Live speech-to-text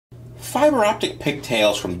Fiber optic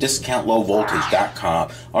pigtails from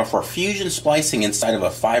DiscountLowVoltage.com are for fusion splicing inside of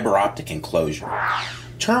a fiber optic enclosure.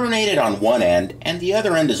 Terminated on one end and the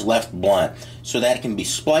other end is left blunt so that it can be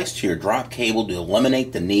spliced to your drop cable to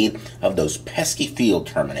eliminate the need of those pesky field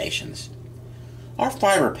terminations. Our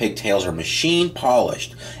fiber pigtails are machine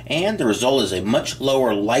polished, and the result is a much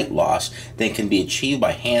lower light loss than can be achieved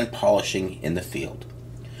by hand polishing in the field.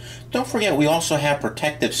 Don't forget, we also have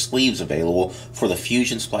protective sleeves available for the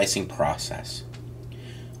fusion splicing process.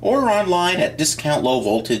 Order online at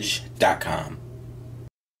DiscountLowVoltage.com.